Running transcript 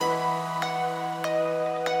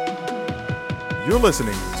You're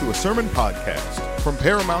listening to a sermon podcast from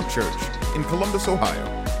Paramount Church in Columbus,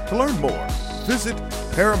 Ohio. To learn more, visit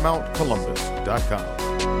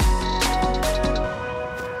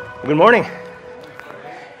ParamountColumbus.com. Good morning.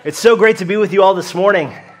 It's so great to be with you all this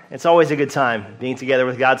morning. It's always a good time being together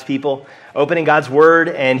with God's people, opening God's Word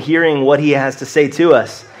and hearing what He has to say to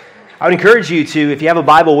us. I would encourage you to, if you have a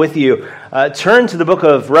Bible with you, turn to the book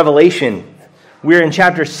of Revelation. We're in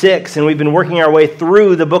chapter 6, and we've been working our way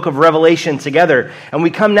through the book of Revelation together. And we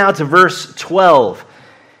come now to verse 12.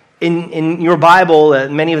 In your Bible,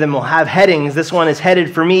 many of them will have headings. This one is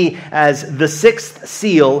headed for me as the sixth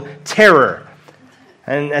seal, terror.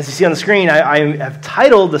 And as you see on the screen, I have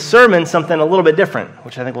titled the sermon something a little bit different,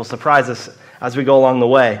 which I think will surprise us as we go along the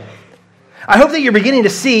way. I hope that you're beginning to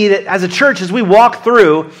see that as a church, as we walk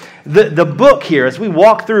through the book here, as we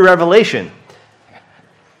walk through Revelation.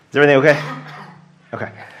 Is everything okay? Okay.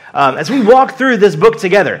 As we walk through this book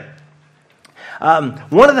together,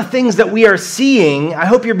 one of the things that we are seeing, I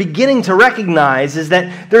hope you're beginning to recognize, is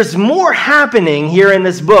that there's more happening here in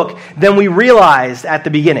this book than we realized at the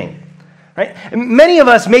beginning. Right? Many of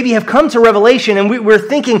us maybe have come to Revelation and we're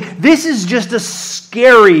thinking, this is just a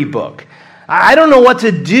scary book. I don't know what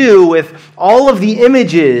to do with all of the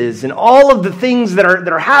images and all of the things that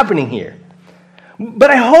are happening here.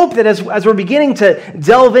 But I hope that as we're beginning to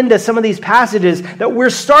delve into some of these passages, that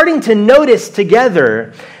we're starting to notice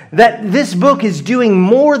together that this book is doing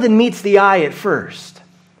more than meets the eye at first.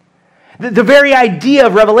 The very idea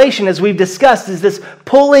of Revelation, as we've discussed, is this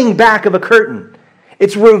pulling back of a curtain.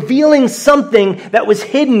 It's revealing something that was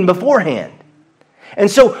hidden beforehand.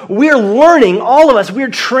 And so we're learning, all of us,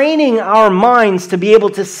 we're training our minds to be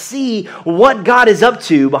able to see what God is up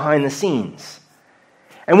to behind the scenes.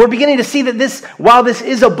 And we're beginning to see that while this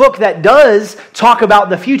is a book that does talk about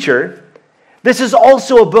the future, this is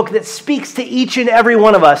also a book that speaks to each and every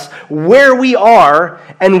one of us where we are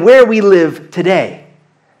and where we live today.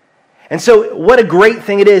 And so what a great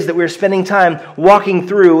thing it is that we're spending time walking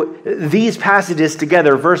through these passages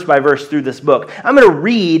together, verse by verse, through this book. I'm going to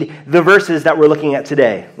read the verses that we're looking at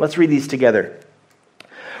today. Let's read these together.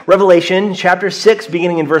 Revelation chapter 6,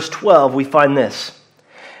 beginning in verse 12, we find this.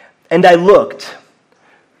 And I looked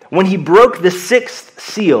when he broke the sixth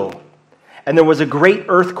seal, and there was a great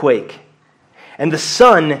earthquake, and the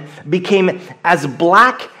sun became as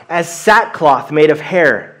black as sackcloth made of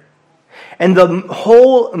hair, and the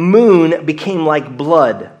whole moon became like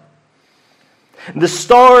blood. The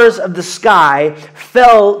stars of the sky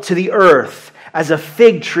fell to the earth as a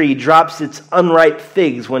fig tree drops its unripe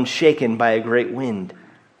figs when shaken by a great wind.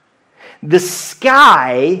 The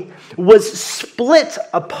sky was split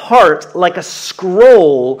apart like a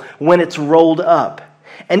scroll when it's rolled up,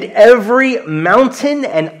 and every mountain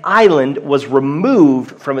and island was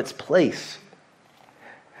removed from its place.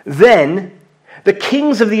 Then the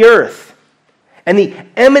kings of the earth, and the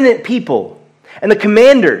eminent people, and the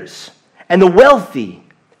commanders, and the wealthy,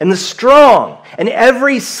 and the strong, and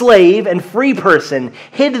every slave and free person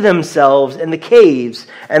hid themselves in the caves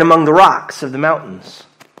and among the rocks of the mountains.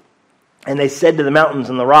 And they said to the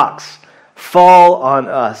mountains and the rocks, fall on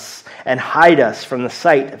us and hide us from the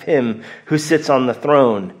sight of him who sits on the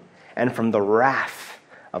throne and from the wrath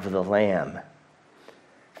of the Lamb.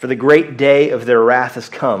 For the great day of their wrath has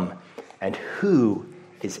come, and who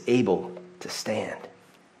is able to stand?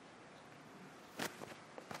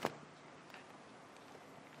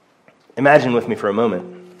 Imagine with me for a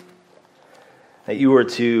moment that you were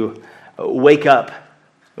to wake up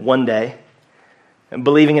one day and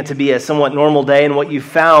believing it to be a somewhat normal day, and what you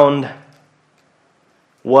found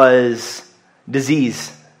was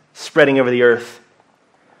disease spreading over the earth.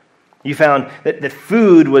 You found that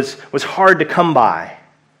food was hard to come by.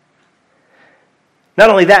 Not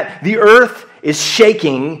only that, the earth is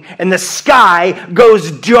shaking and the sky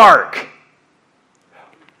goes dark.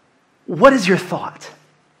 What is your thought?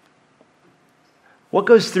 What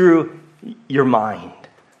goes through your mind?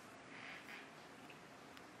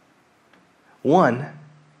 One,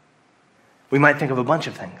 we might think of a bunch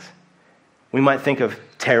of things. We might think of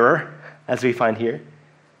terror, as we find here.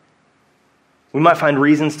 We might find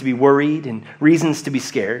reasons to be worried and reasons to be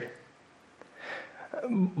scared.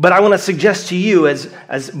 But I want to suggest to you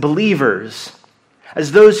as believers,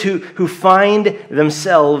 as those who find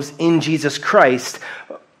themselves in Jesus Christ,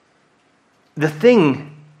 the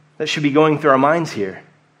thing that should be going through our minds here,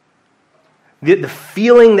 the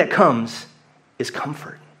feeling that comes is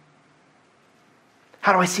comfort.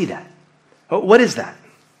 How do I see that? What is that?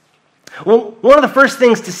 Well, one of the first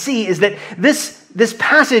things to see is that this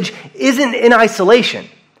passage isn't in isolation.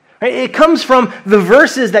 Right? It comes from the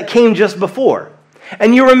verses that came just before.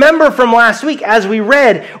 And you remember from last week, as we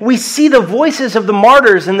read, we see the voices of the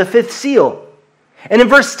martyrs in the fifth seal. And in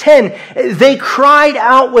verse 10, they cried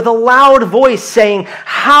out with a loud voice, saying,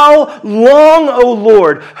 "How long, O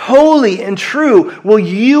Lord, holy and true, will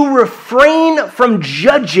you refrain from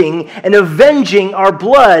judging and avenging our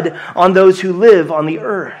blood on those who live on the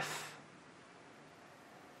earth?"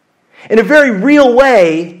 In a very real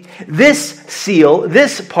way, this seal,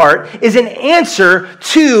 this part, is an answer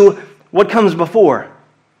to what comes before.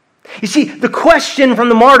 You see, the question from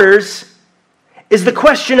the martyrs is the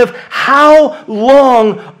question of how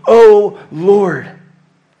long, O Lord?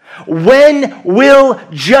 When will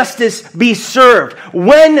justice be served?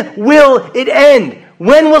 When will it end?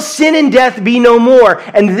 When will sin and death be no more?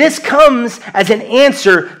 And this comes as an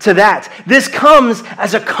answer to that. This comes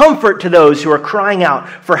as a comfort to those who are crying out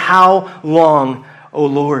for how long, O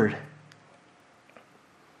Lord?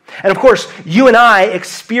 And of course, you and I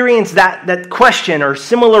experience that question or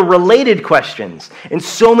similar related questions in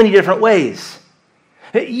so many different ways.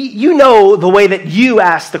 You know the way that you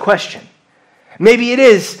ask the question. Maybe it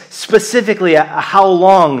is specifically a how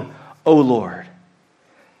long, O Lord?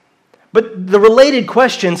 But the related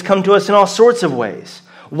questions come to us in all sorts of ways.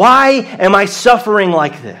 Why am I suffering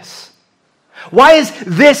like this? Why is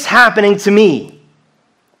this happening to me?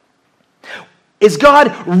 Is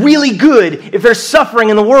God really good if there's suffering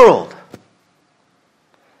in the world?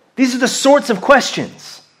 These are the sorts of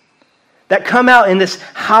questions that come out in this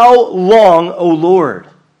how long, O Lord?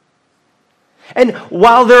 And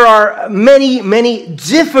while there are many, many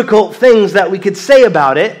difficult things that we could say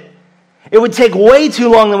about it, it would take way too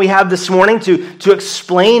long than we have this morning to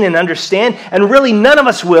explain and understand, and really none of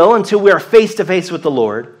us will until we are face to face with the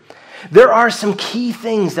Lord. There are some key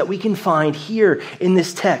things that we can find here in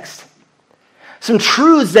this text. Some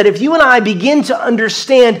truths that if you and I begin to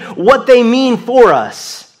understand what they mean for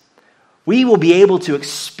us, we will be able to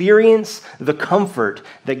experience the comfort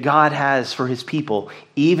that God has for his people,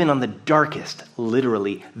 even on the darkest,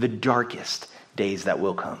 literally the darkest days that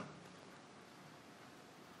will come.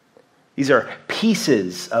 These are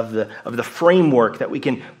pieces of the framework that we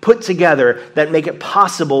can put together that make it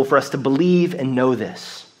possible for us to believe and know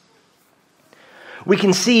this. We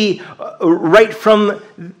can see right from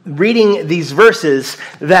reading these verses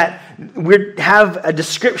that we have a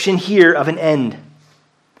description here of an end.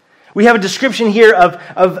 We have a description here of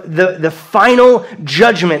the final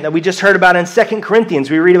judgment that we just heard about in 2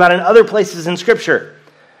 Corinthians. We read about in other places in Scripture.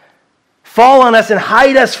 Fall on us and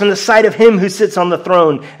hide us from the sight of him who sits on the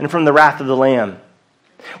throne and from the wrath of the Lamb.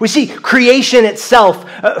 We see creation itself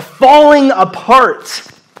falling apart.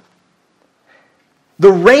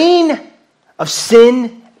 The reign of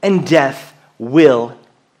sin and death will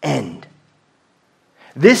end.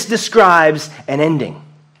 This describes an ending.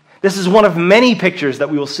 This is one of many pictures that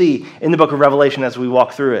we will see in the book of Revelation as we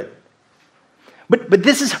walk through it. But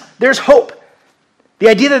there's hope. The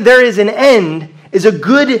idea that there is an end is a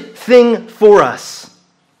good thing for us.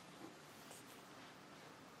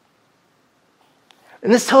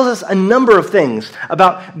 And this tells us a number of things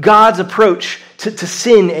about God's approach to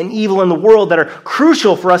sin and evil in the world that are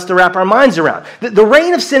crucial for us to wrap our minds around. The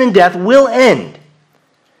reign of sin and death will end.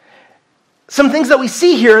 Some things that we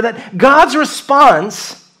see here are that God's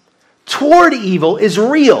response toward evil is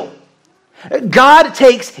real. God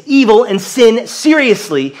takes evil and sin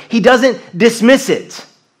seriously. He doesn't dismiss it.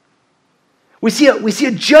 We see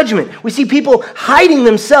a judgment. We see people hiding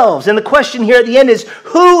themselves. And the question here at the end is,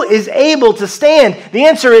 who is able to stand? The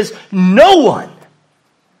answer is no one.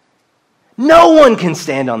 No one can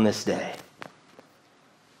stand on this day,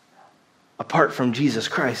 apart from Jesus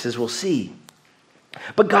Christ, as we'll see.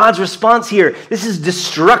 But God's response here, this is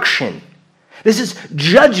destruction. This is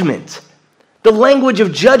judgment. The language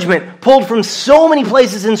of judgment pulled from so many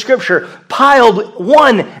places in Scripture, piled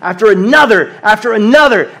one after another, after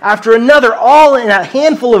another, after another, all in a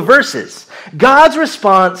handful of verses. God's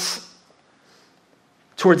response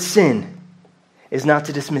towards sin is not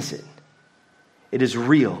to dismiss it. It is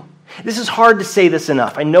real. This is hard to say this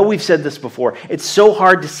enough. I know we've said this before. It's so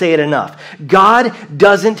hard to say it enough. God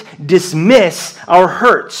doesn't dismiss our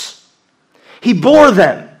hurts. He bore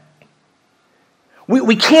them.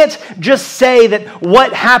 We can't just say that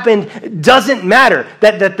what happened doesn't matter,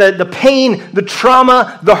 that the pain, the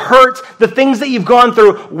trauma, the hurt, the things that you've gone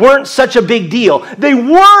through weren't such a big deal. They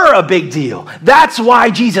were a big deal. That's why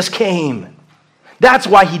Jesus came. That's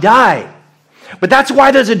why he died. But that's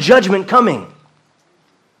why there's a judgment coming.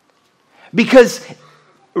 Because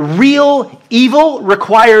real evil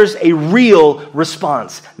requires a real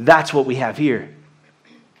response. That's what we have here.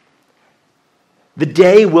 The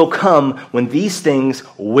day will come when these things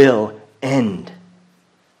will end.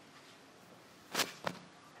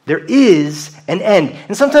 There is an end.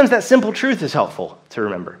 And sometimes that simple truth is helpful to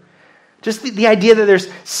remember. Just the idea that there's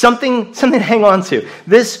something to hang on to.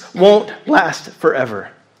 This won't last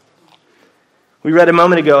forever. We read a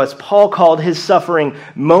moment ago as Paul called his suffering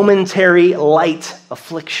momentary light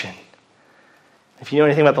affliction. If you know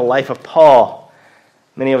anything about the life of Paul,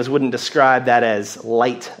 many of us wouldn't describe that as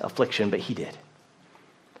light affliction, but he did.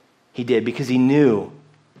 He did because he knew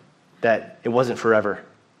that it wasn't forever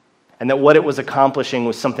and that what it was accomplishing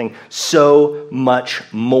was something so much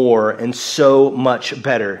more and so much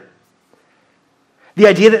better. The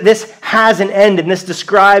idea that this has an end and this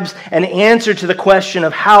describes an answer to the question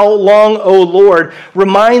of how long, O Lord,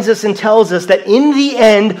 reminds us and tells us that in the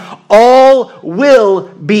end, all will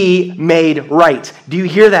be made right. Do you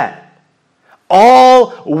hear that?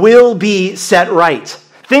 All will be set right.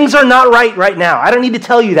 Things are not right now. I don't need to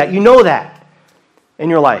tell you that. You know that in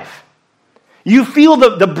your life. You feel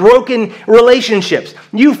the broken relationships.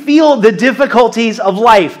 You feel the difficulties of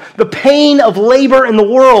life, the pain of labor in the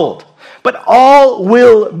world. But all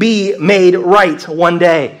will be made right one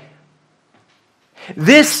day.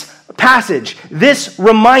 This passage, this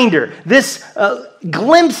reminder, this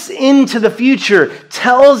glimpse into the future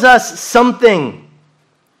tells us something.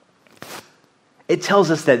 It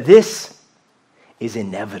tells us that this is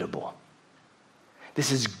inevitable.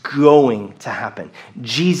 This is going to happen.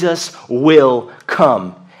 Jesus will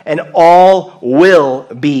come, and all will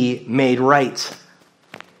be made right.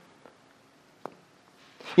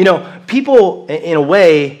 You know, people, in a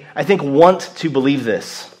way, I think, want to believe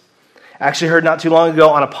this. I actually heard not too long ago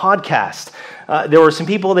on a podcast, there were some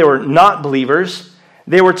people, they were not believers.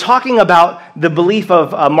 They were talking about the belief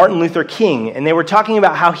of Martin Luther King, and they were talking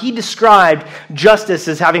about how he described justice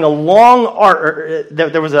as having a long arc,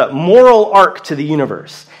 there was a moral arc to the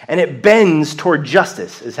universe, and it bends toward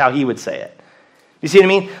justice, is how he would say it. You see what I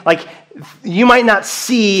mean? Like, you might not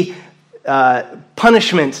see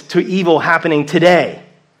punishment to evil happening today,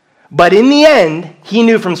 but in the end, he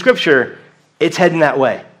knew from Scripture, it's heading that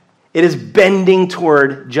way. It is bending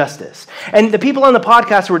toward justice. And the people on the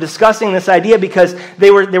podcast were discussing this idea because they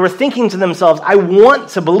were thinking to themselves, I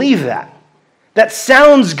want to believe that. That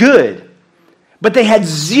sounds good. But they had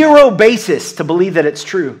zero basis to believe that it's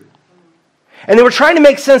true. And they were trying to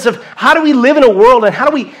make sense of how do we live in a world and how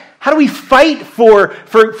do we fight for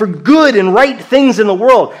good and right things in the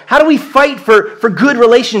world? How do we fight for good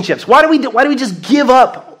relationships? Why do we just give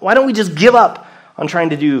up? Why don't we just give up on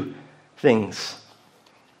trying to do things?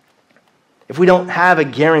 If we don't have a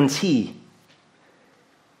guarantee.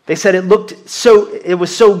 They said it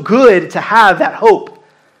was so good to have that hope.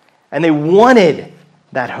 And they wanted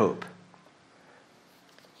that hope.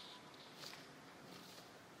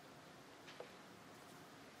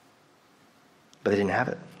 But they didn't have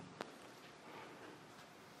it.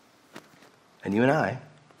 And you and I,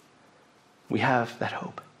 we have that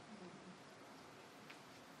hope.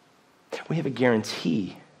 We have a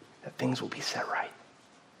guarantee that things will be set right.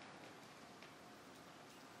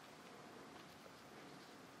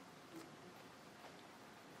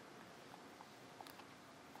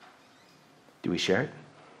 Do we share it?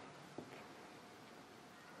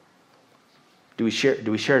 Do we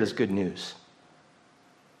share it as good news?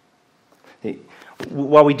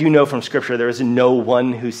 While we do know from Scripture there is no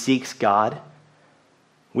one who seeks God,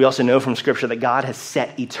 we also know from Scripture that God has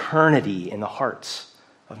set eternity in the hearts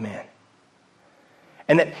of man.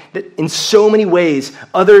 And that in so many ways,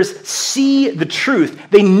 others see the truth.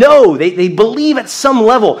 They know, they believe at some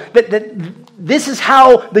level that this is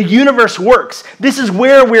how the universe works. This is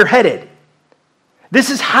where we're headed. This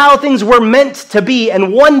is how things were meant to be,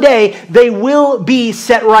 and one day they will be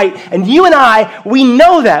set right. And you and I, we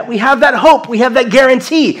know that. We have that hope. We have that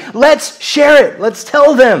guarantee. Let's share it. Let's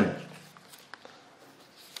tell them.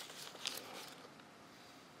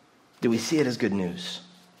 Do we see it as good news?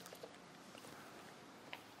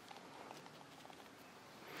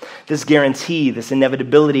 This guarantee, this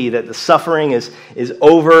inevitability that the suffering is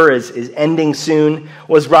over, is ending soon,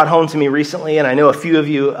 was brought home to me recently, and I know a few of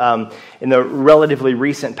you in the relatively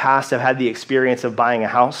recent past have had the experience of buying a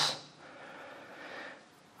house.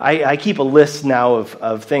 I keep a list now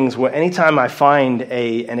of things where anytime I find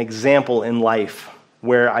an example in life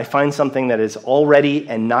where I find something that is already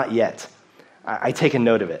and not yet, I take a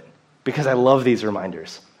note of it because I love these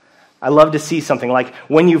reminders. I love to see something like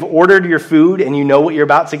when you've ordered your food and you know what you're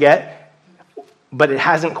about to get, but it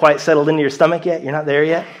hasn't quite settled into your stomach yet, you're not there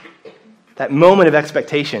yet. That moment of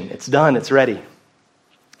expectation, it's done, it's ready.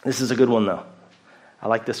 This is a good one though. I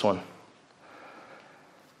like this one.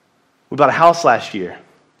 We bought a house last year.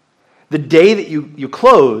 The day that you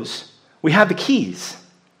close, we have the keys.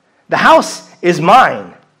 The house is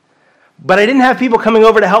mine, But I didn't have people coming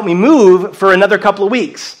over to help me move for another couple of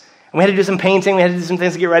weeks. And we had to do some painting, we had to do some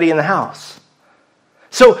things to get ready in the house.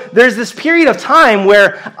 So there's this period of time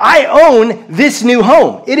where I own this new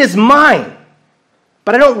home. It is mine.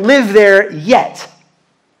 But I don't live there yet.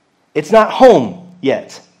 It's not home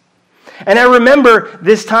yet. And I remember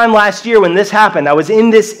this time last year when this happened. I was in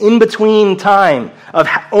this in-between time of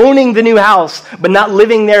owning the new house, but not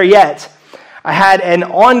living there yet. I had an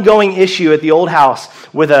ongoing issue at the old house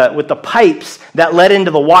with the pipes that led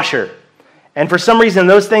into the washer. And for some reason,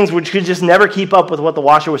 those things could just never keep up with what the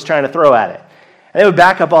washer was trying to throw at it. And they would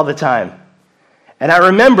back up all the time. And I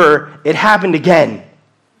remember it happened again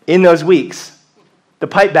in those weeks. The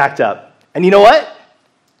pipe backed up. And you know what?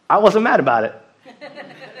 I wasn't mad about it.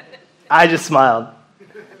 I just smiled.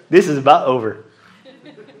 This is about over.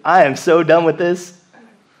 I am so done with this.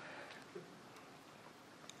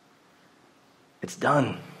 It's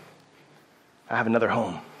done. I have another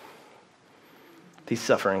home. These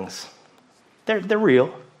sufferings, they're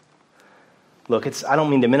real. Look, I don't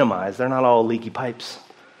mean to minimize. They're not all leaky pipes,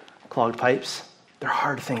 clogged pipes. They're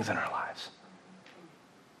hard things in our lives.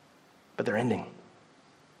 But they're ending.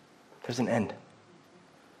 There's an end.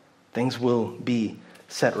 Things will be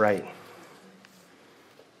set right.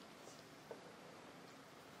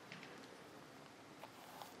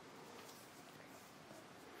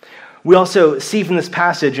 We also see from this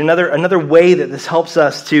passage another way that this helps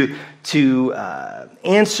us to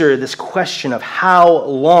answer this question of how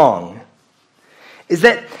long is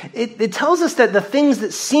that it tells us that the things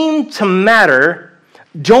that seem to matter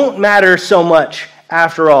don't matter so much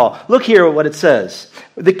after all. Look here at what it says.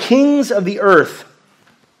 The kings of the earth,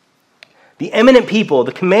 the eminent people,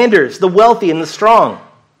 the commanders, the wealthy and the strong.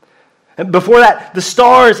 And before that, the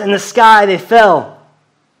stars in the sky, they fell.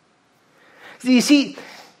 So you see,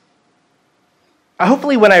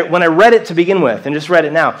 hopefully when I read it to begin with and just read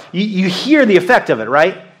it now, you hear the effect of it,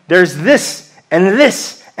 right? There's this and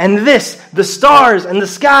this and this, the stars and the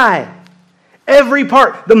sky. Every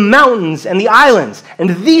part, the mountains and the islands, and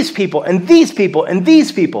these people and these people and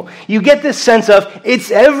these people. You get this sense of it's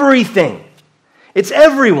everything. It's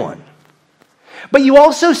everyone. But you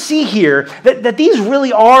also see here that these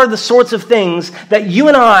really are the sorts of things that you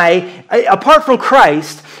and I, apart from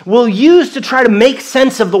Christ, will use to try to make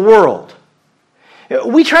sense of the world.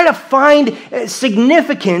 We try to find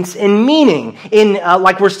significance and meaning in,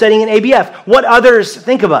 like we're studying in ABF, what others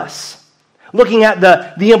think of us. Looking at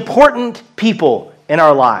the important people in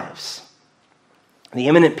our lives. The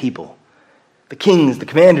eminent people. The kings, the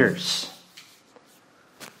commanders.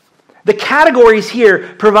 The categories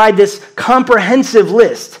here provide this comprehensive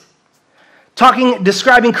list.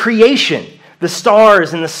 Describing creation, the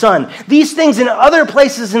stars and the sun. These things in other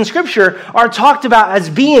places in Scripture are talked about as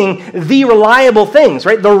being the reliable things,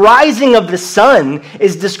 right? The rising of the sun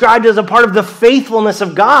is described as a part of the faithfulness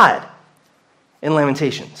of God in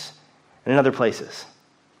Lamentations and in other places.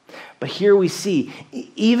 But here we see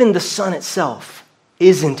even the sun itself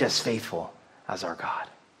isn't as faithful as our God.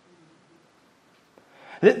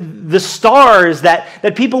 The stars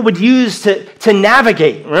that people would use to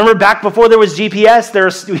navigate. Remember back before there was GPS, there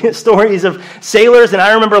are stories of sailors, and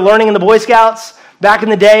I remember learning in the Boy Scouts back in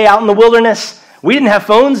the day out in the wilderness. We didn't have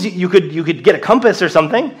phones. You could get a compass or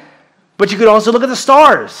something, but you could also look at the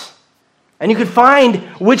stars, and you could find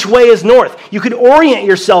which way is north. You could orient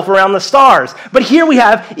yourself around the stars. But here we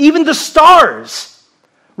have even the stars.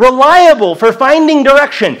 Reliable for finding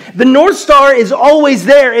direction. The North Star is always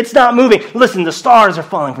there. It's not moving. Listen, the stars are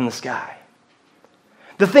falling from the sky.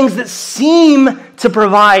 The things that seem to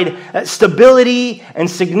provide stability and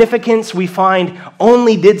significance, we find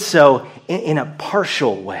only did so in a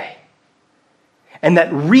partial way. And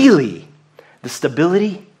that really, the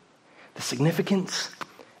stability, the significance,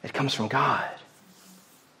 it comes from God.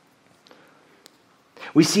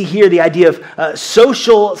 We see here the idea of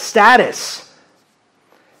social status.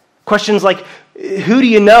 Questions like, who do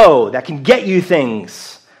you know that can get you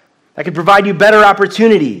things, that can provide you better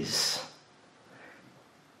opportunities?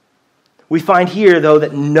 We find here, though,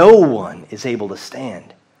 that no one is able to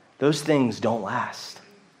stand. Those things don't last.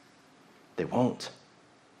 They won't.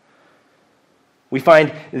 We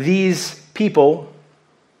find these people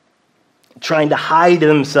trying to hide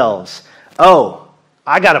themselves. Oh,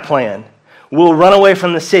 I got a plan. We'll run away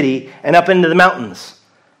from the city and up into the mountains.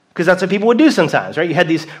 Because that's what people would do sometimes, right? You had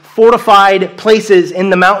these fortified places in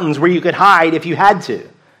the mountains where you could hide if you had to.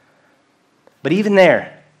 But even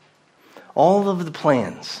there, all of the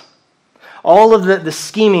plans, all of the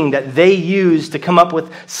scheming that they used to come up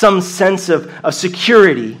with some sense of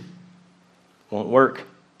security won't work.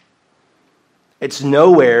 It's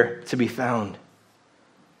nowhere to be found.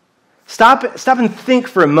 Stop and think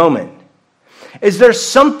for a moment Is there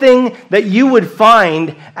something that you would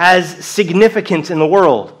find as significant in the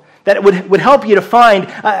world that would help you to find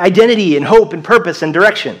identity and hope and purpose and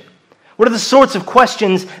direction? What are the sorts of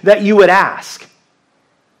questions that you would ask?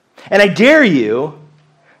 And I dare you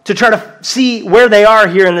to try to see where they are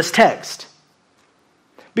here in this text.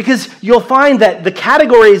 Because you'll find that the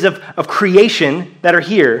categories of creation that are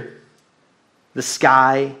here, the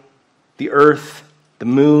sky, the earth, the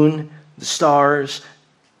moon, the stars.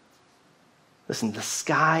 Listen, the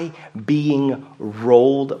sky being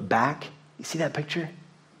rolled back. You see that picture?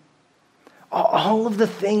 All of the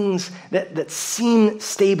things that seem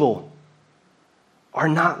stable are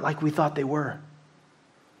not like we thought they were.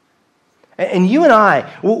 And you and I,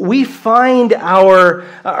 we find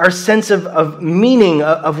our sense of meaning,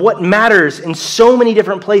 of what matters in so many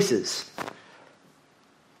different places.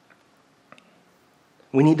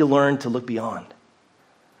 We need to learn to look beyond.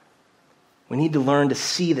 We need to learn to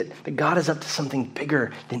see that God is up to something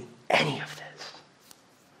bigger than any of this.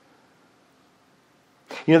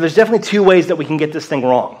 You know, there's definitely two ways that we can get this thing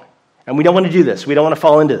wrong. And we don't want to do this. We don't want to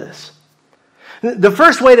fall into this. The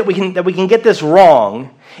first way that we can get this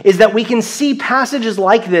wrong is that we can see passages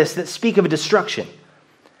like this that speak of a destruction,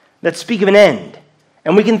 that speak of an end.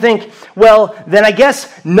 And we can think, well, then I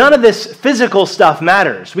guess none of this physical stuff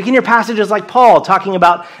matters. We can hear passages like Paul talking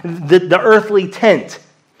about the earthly tent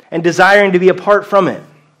and desiring to be apart from it.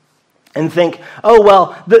 And think, oh,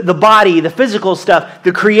 well, the body, the physical stuff,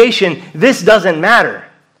 the creation, this doesn't matter.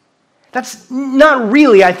 That's not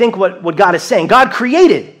really, I think, what God is saying. God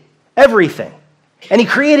created everything. And he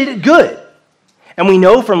created it good. And we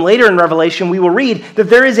know from later in Revelation, we will read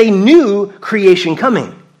that there is a new creation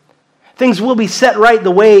coming. Things will be set right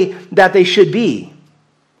the way that they should be.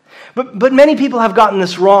 But many people have gotten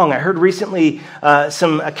this wrong. I heard recently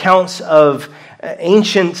some accounts of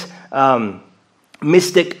ancient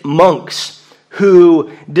mystic monks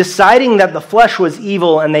who, deciding that the flesh was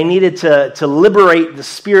evil and they needed to liberate the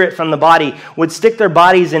spirit from the body, would stick their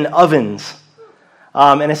bodies in ovens.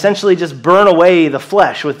 And essentially just burn away the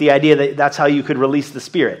flesh with the idea that that's how you could release the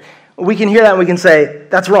spirit. We can hear that and we can say,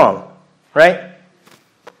 that's wrong, right?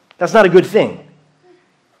 That's not a good thing.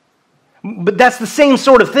 But that's the same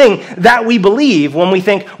sort of thing that we believe when we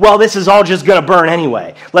think, well, this is all just going to burn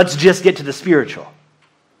anyway. Let's just get to the spiritual.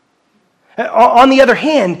 On the other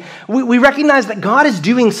hand, we recognize that God is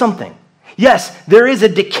doing something. Yes, there is a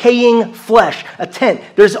decaying flesh, a tent.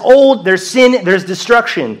 There's old, there's sin, there's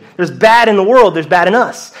destruction. There's bad in the world, there's bad in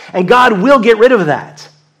us. And God will get rid of that.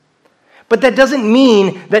 But that doesn't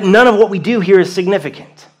mean that none of what we do here is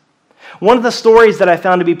significant. One of the stories that I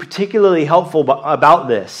found to be particularly helpful about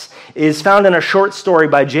this is found in a short story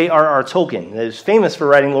by J.R.R. Tolkien, that is famous for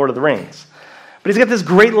writing Lord of the Rings. But he's got this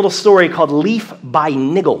great little story called Leaf by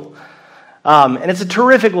Niggle. And it's a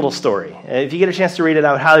terrific little story. If you get a chance to read it,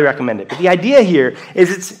 I would highly recommend it. But the idea here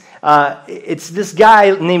is it's this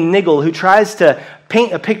guy named Niggle who tries to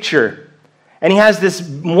paint a picture. And he has this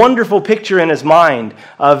wonderful picture in his mind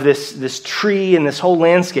of this tree and this whole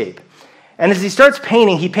landscape. And as he starts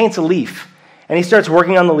painting, he paints a leaf. And he starts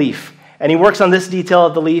working on the leaf. And he works on this detail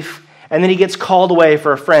of the leaf. And then he gets called away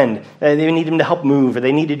for a friend. They need him to help move, or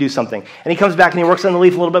they need to do something. And he comes back and he works on the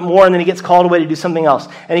leaf a little bit more, and then he gets called away to do something else.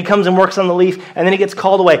 And he comes and works on the leaf, and then he gets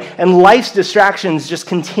called away. And life's distractions just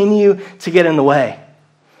continue to get in the way.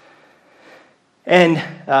 And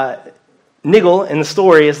Niggle, in the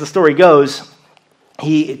story, as the story goes,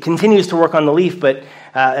 he continues to work on the leaf, but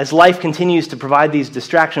as life continues to provide these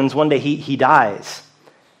distractions, one day he dies.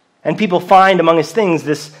 And people find among his things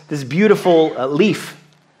this beautiful leaf.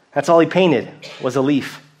 That's all he painted, was a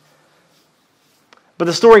leaf. But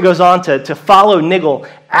the story goes on to follow Niggle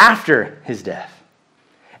after his death.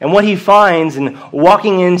 And what he finds in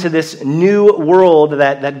walking into this new world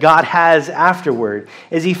that God has afterward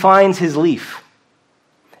is he finds his leaf.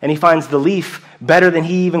 And he finds the leaf better than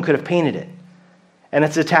he even could have painted it. And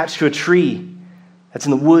it's attached to a tree that's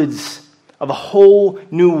in the woods of a whole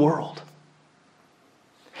new world.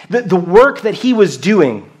 The work that he was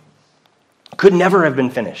doing could never have been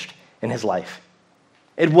finished in his life.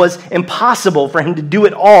 It was impossible for him to do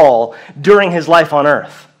it all during his life on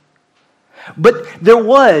earth. But there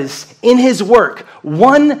was, in his work,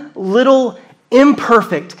 one little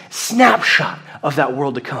imperfect snapshot of that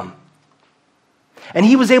world to come. And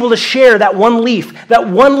he was able to share that one leaf, that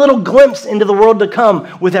one little glimpse into the world to come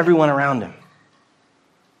with everyone around him.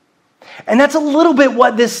 And that's a little bit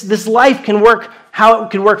what this life can work, how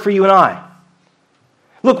it can work for you and I.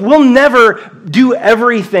 Look, we'll never do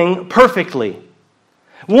everything perfectly.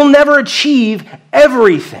 We'll never achieve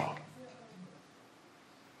everything.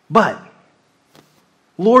 But,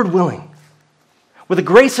 Lord willing, with the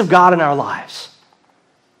grace of God in our lives,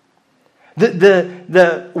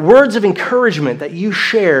 the words of encouragement that you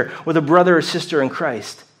share with a brother or sister in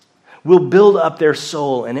Christ will build up their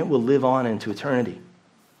soul and it will live on into eternity.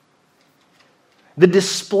 The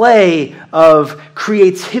display of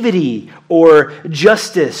creativity or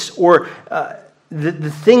justice or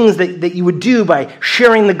the things that you would do by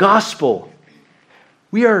sharing the gospel.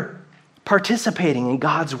 We are participating in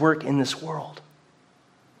God's work in this world.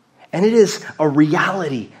 And it is a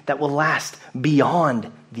reality that will last beyond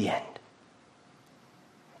the end.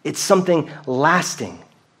 It's something lasting.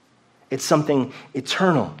 It's something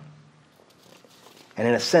eternal. And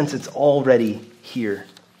in a sense, it's already here.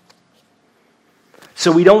 So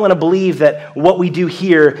we don't want to believe that what we do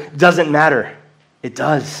here doesn't matter. It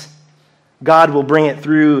does. God will bring it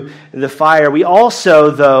through the fire. We also,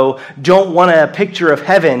 though, don't want a picture of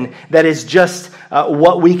heaven that is just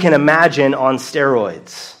what we can imagine on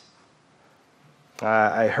steroids.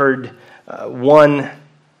 I heard one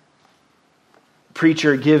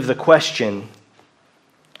preacher give the question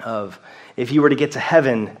of if you were to get to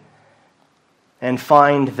heaven and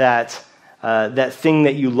find that that thing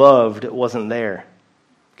that you loved wasn't there.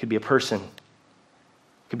 It could be a person.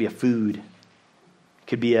 It could be a food. It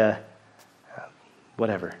could be a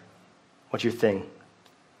whatever. What's your thing?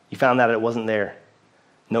 You found out it wasn't there.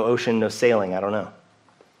 No ocean, no sailing. I don't know.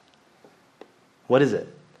 What is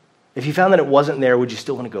it? If you found that it wasn't there, would you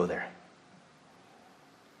still want to go there?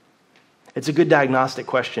 It's a good diagnostic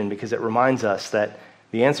question because it reminds us that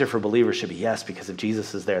the answer for believers should be yes, because if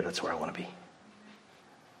Jesus is there, that's where I want to be.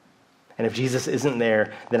 And if Jesus isn't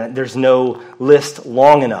there, then there's no list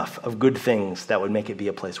long enough of good things that would make it be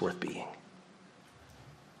a place worth being.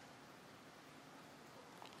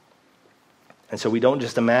 And so we don't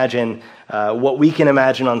just imagine what we can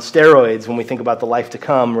imagine on steroids when we think about the life to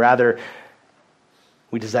come. Rather,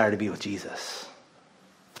 we desire to be with Jesus.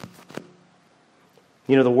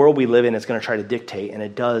 You know, the world we live in is going to try to dictate, and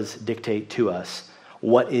it does dictate to us,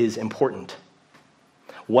 what is important,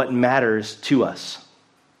 what matters to us.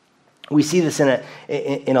 We see this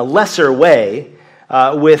in a lesser way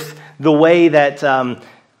with the way that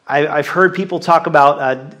I've heard people talk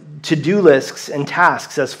about to-do lists and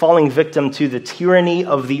tasks as falling victim to the tyranny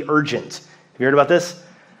of the urgent. Have you heard about this?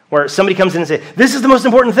 Where somebody comes in and says, this is the most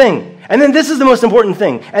important thing, and then this is the most important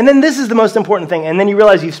thing, and then this is the most important thing, and then you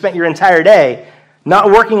realize you've spent your entire day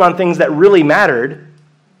not working on things that really mattered,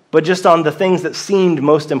 but just on the things that seemed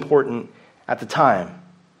most important at the time.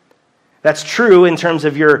 That's true in terms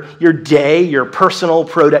of your day, your personal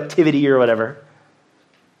productivity or whatever.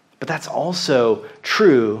 But that's also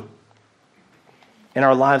true in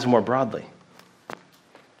our lives more broadly.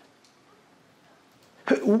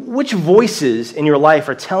 Which voices in your life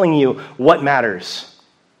are telling you what matters?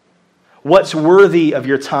 What's worthy of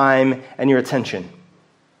your time and your attention?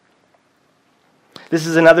 This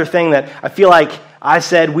is another thing that I feel like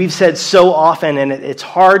we've said so often, and it's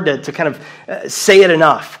hard to kind of say it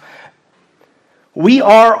enough. We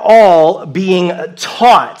are all being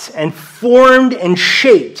taught and formed and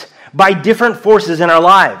shaped by different forces in our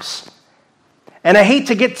lives. And I hate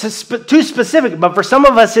to get too specific, but for some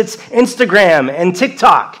of us it's Instagram and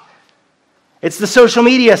TikTok. It's the social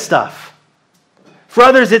media stuff. For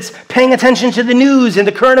others, it's paying attention to the news and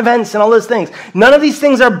the current events and all those things. None of these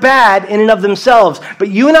things are bad in and of themselves, but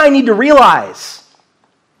you and I need to realize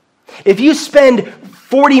if you spend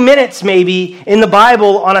 40 minutes maybe in the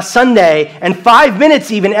Bible on a Sunday and 5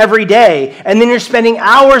 minutes even every day, and then you're spending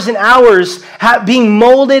hours and hours being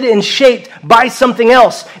molded and shaped by something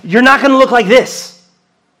else, you're not going to look like this.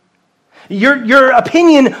 Your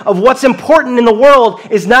opinion of what's important in the world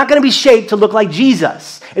is not going to be shaped to look like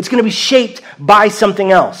Jesus. It's going to be shaped by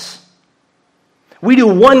something else. We do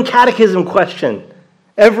one catechism question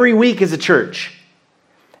every week as a church,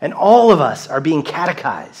 and all of us are being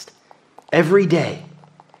catechized every day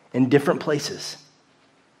in different places.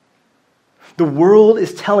 The world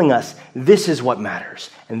is telling us this is what matters,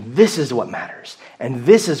 and this is what matters, and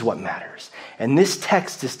this is what matters. And this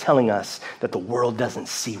text is telling us that the world doesn't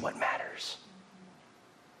see what matters.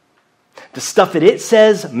 The stuff that it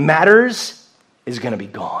says matters is going to be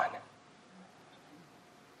gone.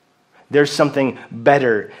 There's something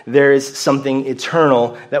better. There is something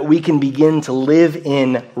eternal that we can begin to live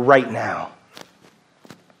in right now.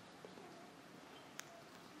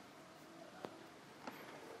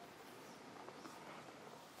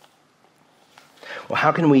 Well,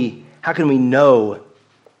 how can we know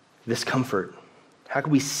this comfort? How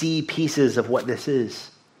can we see pieces of what this is?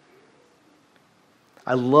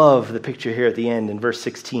 I love the picture here at the end in verse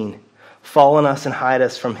 16. Fall on us and hide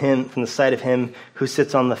us from the sight of him who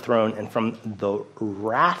sits on the throne and from the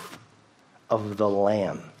wrath of the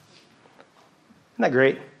Lamb. Isn't that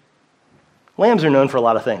great? Lambs are known for a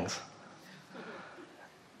lot of things.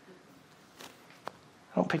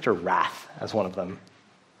 I don't picture wrath as one of them.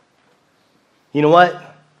 You know what?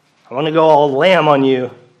 I want to go all lamb on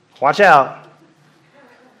you. Watch out.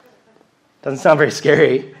 Doesn't sound very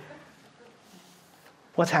scary.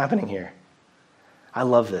 What's happening here? I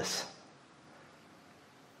love this.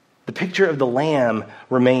 The picture of the lamb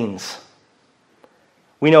remains.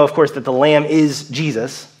 We know, of course, that the lamb is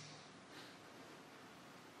Jesus.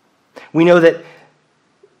 We know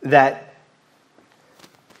that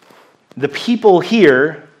the people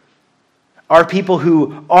here are people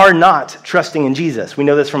who are not trusting in Jesus. We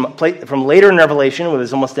know this from later in Revelation, where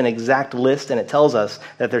there's almost an exact list, and it tells us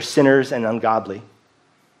that they're sinners and ungodly.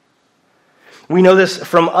 We know this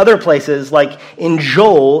from other places, like in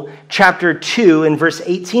Joel chapter 2 and verse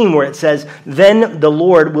 18, where it says, "Then the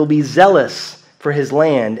Lord will be zealous for his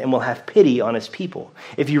land and will have pity on his people."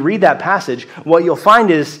 If you read that passage, what you'll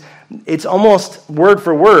find is it's almost word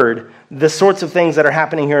for word the sorts of things that are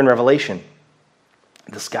happening here in Revelation.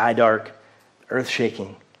 The sky dark, earth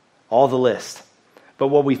shaking, all the list. But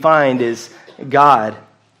what we find is God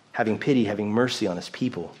having pity, having mercy on his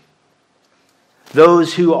people.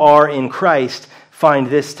 Those who are in Christ find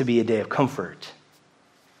this to be a day of comfort.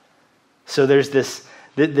 So there's this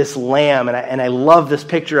lamb, and I love this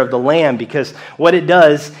picture of the lamb, because what it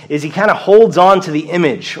does is he kind of holds on to the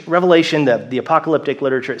image. Revelation, the apocalyptic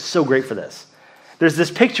literature, is so great for this. There's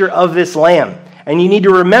this picture of this lamb, and you need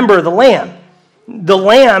to remember the lamb. The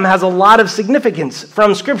lamb has a lot of significance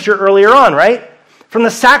from Scripture earlier on, right? From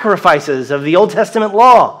the sacrifices of the Old Testament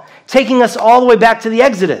law, taking us all the way back to the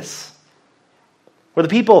Exodus, where the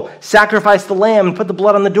people sacrificed the lamb and put the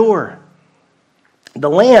blood on the door. The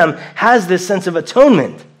lamb has this sense of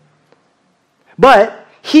atonement. But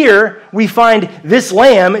here we find this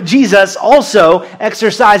lamb, Jesus, also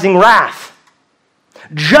exercising wrath.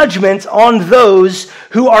 Judgment on those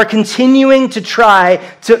who are continuing to try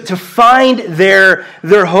to find their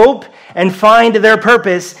hope and find their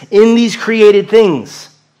purpose in these created things.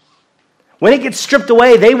 When it gets stripped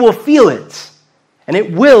away, they will feel it. And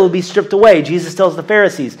it will be stripped away. Jesus tells the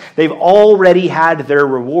Pharisees they've already had their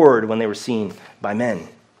reward when they were seen by men.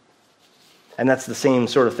 And that's the same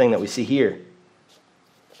sort of thing that we see here.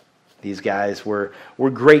 These guys were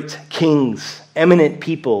great kings, eminent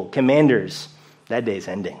people, commanders. That day's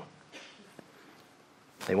ending.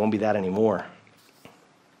 They won't be that anymore.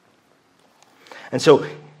 And so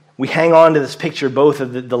we hang on to this picture both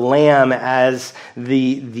of the lamb as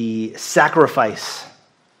the sacrifice,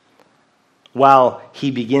 while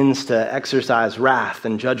he begins to exercise wrath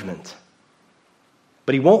and judgment.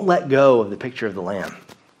 But he won't let go of the picture of the lamb.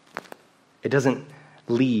 It doesn't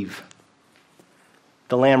leave.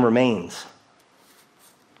 The lamb remains.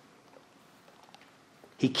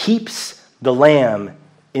 He keeps the lamb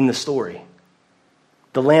in the story.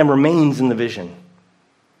 The lamb remains in the vision.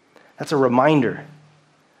 That's a reminder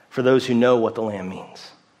for those who know what the lamb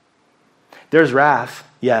means. There's wrath,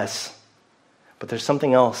 yes, but there's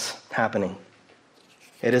something else happening.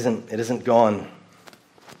 It isn't gone.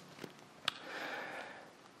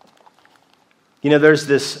 You know, there's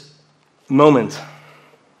this moment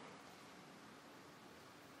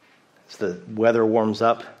as the weather warms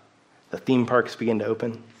up, the theme parks begin to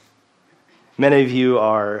open. Many of you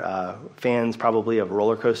are fans probably of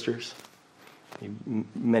roller coasters.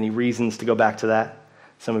 Many reasons to go back to that.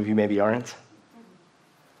 Some of you maybe aren't.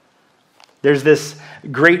 There's this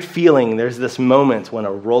great feeling, there's this moment when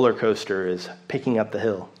a roller coaster is picking up the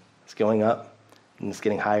hill. It's going up, and it's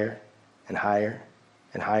getting higher and higher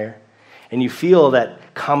and higher. And you feel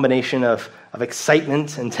that combination of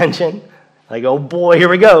excitement and tension. Like, oh boy, here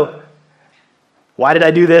we go. Why did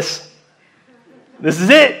I do this? This is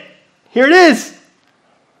it. Here it is.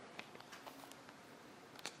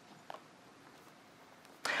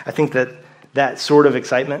 I think that sort of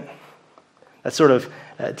excitement, that sort of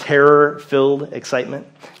terror-filled excitement,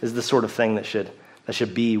 is the sort of thing that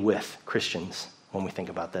should be with Christians when we think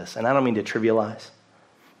about this. And I don't mean to trivialize,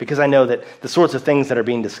 because I know that the sorts of things that are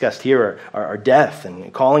being discussed here are death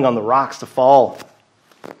and calling on the rocks to fall.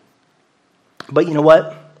 But you know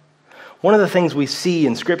what? One of the things we see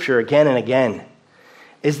in Scripture again and again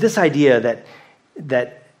is this idea that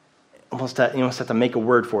you almost have to make a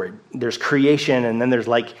word for it. There's creation, and then there's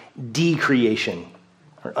like decreation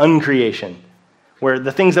or uncreation, where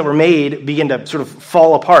the things that were made begin to sort of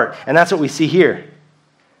fall apart. And that's what we see here.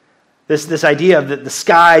 This idea of the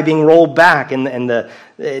sky being rolled back and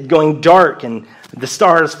it going dark and the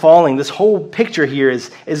stars falling. This whole picture here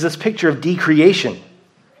is this picture of decreation.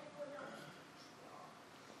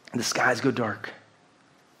 The skies go dark.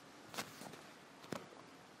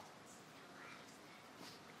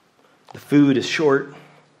 The food is short.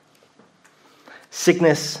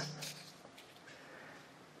 Sickness.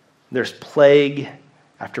 There's plague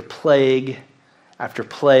after plague after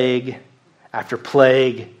plague after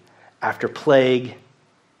plague after plague.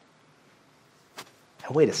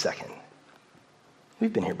 And wait a second.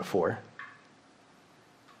 We've been here before.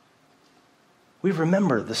 We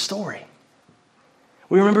remember the story.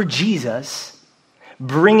 We remember Jesus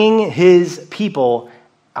bringing his people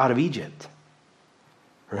out of Egypt.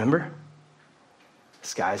 Remember? The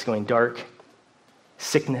sky's going dark.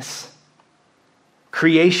 Sickness.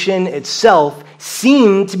 Creation itself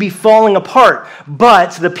seemed to be falling apart,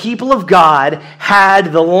 but the people of God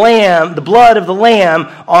had the blood of the Lamb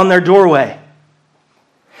on their doorway.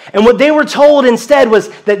 And what they were told instead was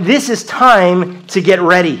that this is time to get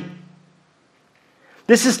ready.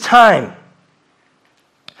 This is time.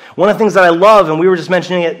 One of the things that I love, and we were just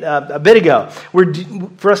mentioning it a bit ago,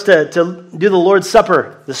 for us to do the Lord's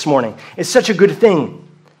Supper this morning. It's such a good thing.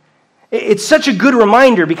 It's such a good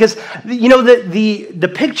reminder because,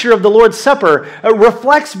 the picture of the Lord's Supper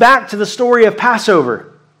reflects back to the story of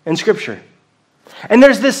Passover in Scripture. And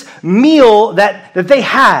there's this meal that they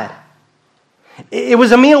had. It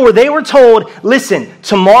was a meal where they were told, listen,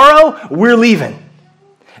 tomorrow we're leaving.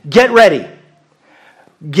 Get ready.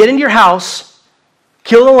 Get into your house,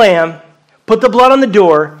 kill the lamb, put the blood on the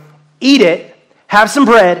door, eat it, have some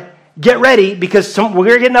bread, get ready because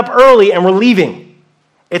we're getting up early and we're leaving.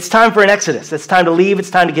 It's time for an exodus. It's time to leave. It's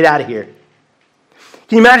time to get out of here.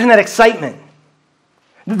 Can you imagine that excitement?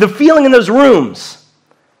 The feeling in those rooms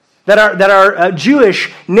that our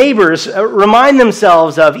Jewish neighbors remind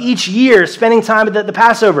themselves of each year spending time at the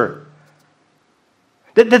Passover.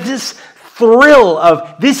 That this thrill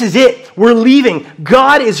of, this is it, we're leaving.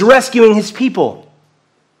 God is rescuing his people.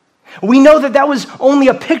 We know that was only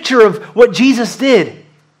a picture of what Jesus did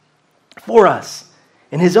for us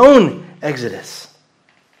in his own exodus.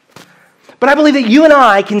 But I believe that you and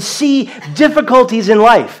I can see difficulties in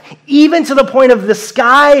life, even to the point of the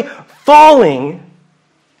sky falling,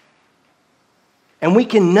 and we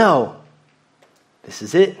can know this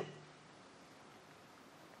is it.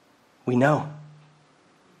 We know.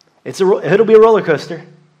 It'll be a roller coaster.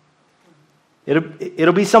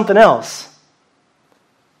 It'll be something else.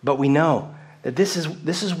 But we know that this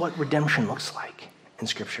is what redemption looks like in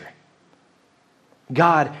Scripture.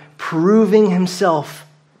 God proving himself,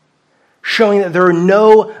 showing that there are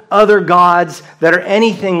no other gods that are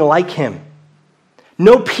anything like him.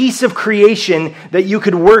 No piece of creation that you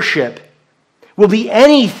could worship will be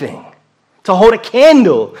anything to hold a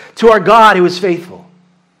candle to our God who is faithful.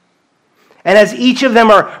 And as each of them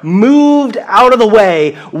are moved out of the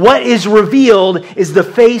way, what is revealed is the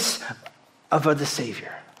face of the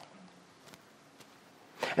Savior.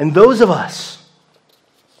 And those of us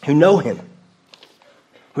who know him,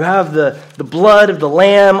 who have the blood of the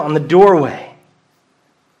Lamb on the doorway,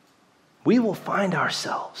 we will find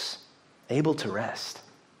ourselves able to rest,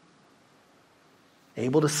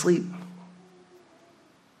 able to sleep,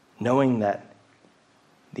 knowing that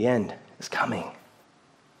the end is coming,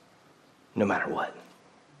 no matter what.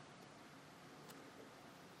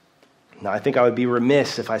 Now, I think I would be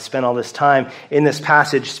remiss if I spent all this time in this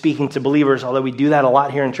passage speaking to believers, although we do that a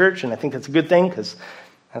lot here in church, and I think that's a good thing because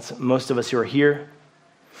that's most of us who are here.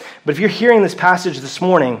 But if you're hearing this passage this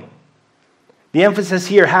morning, the emphasis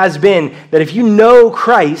here has been that if you know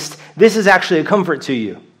Christ, this is actually a comfort to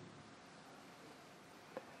you.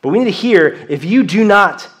 But we need to hear, if you do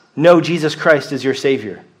not know Jesus Christ as your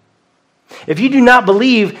Savior, if you do not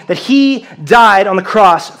believe that he died on the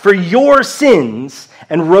cross for your sins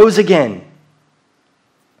and rose again,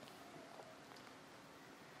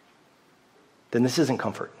 then this isn't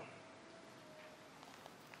comfort.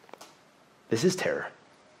 This is terror.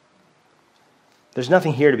 There's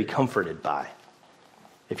nothing here to be comforted by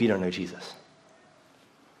if you don't know Jesus.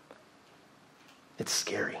 It's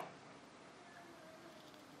scary.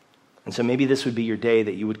 And so maybe this would be your day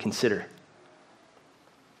that you would consider.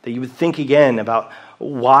 That you would think again about,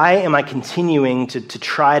 why am I continuing to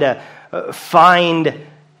try to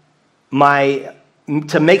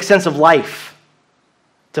to make sense of life,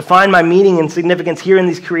 to find my meaning and significance here in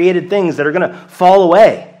these created things that are going to fall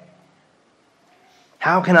away?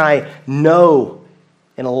 How can I know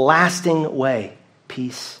in a lasting way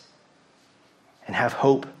peace and have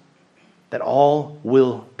hope that all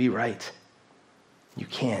will be right? You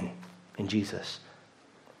can in Jesus.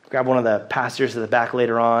 Grab one of the pastors at the back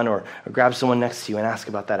later on, or grab someone next to you and ask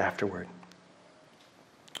about that afterward.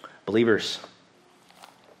 Believers,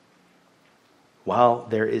 while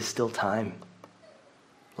there is still time,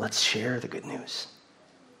 let's share the good news.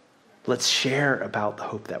 Let's share about the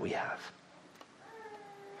hope that we have.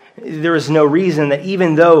 there is no reason that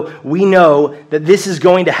even though we know that this is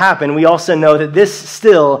going to happen, we also know that this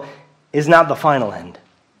still is not the final end.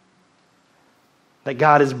 That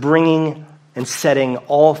God is bringing and setting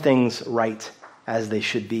all things right as they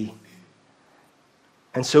should be.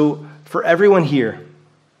 And so for everyone here,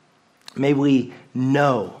 may we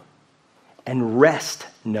know and rest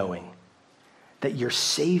knowing that your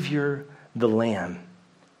Savior, the Lamb,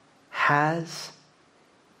 has,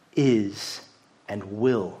 is, and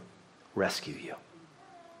will rescue you.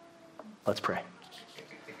 Let's pray.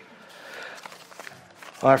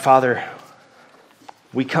 Our Father,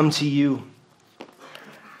 we come to you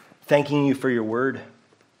thanking you for your word,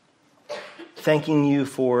 thanking you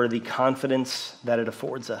for the confidence that it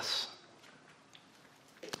affords us,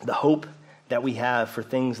 the hope that we have for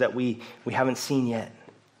things that we haven't seen yet,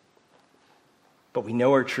 but we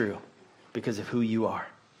know are true because of who you are.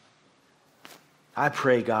 I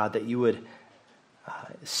pray, God, that you would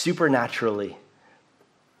supernaturally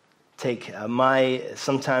take my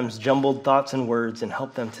sometimes jumbled thoughts and words and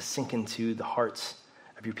help them to sink into the hearts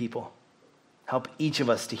of your people. Help each of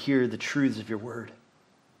us to hear the truths of your word.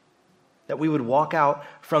 That we would walk out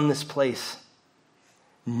from this place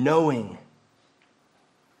knowing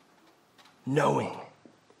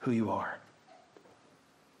who you are.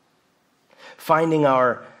 Finding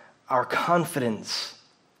our confidence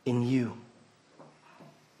in you.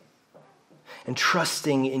 And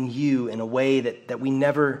trusting in you in a way that we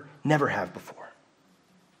never have before.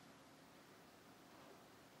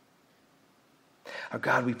 Our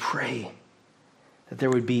God, we pray that there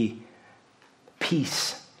would be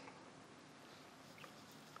peace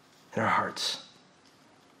in our hearts.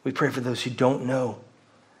 We pray for those who don't know,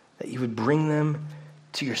 that you would bring them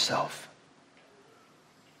to yourself,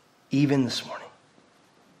 even this morning.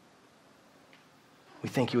 We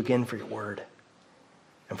thank you again for your word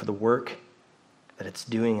and for the work that it's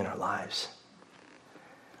doing in our lives.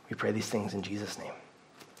 We pray these things in Jesus' name.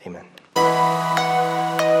 Amen.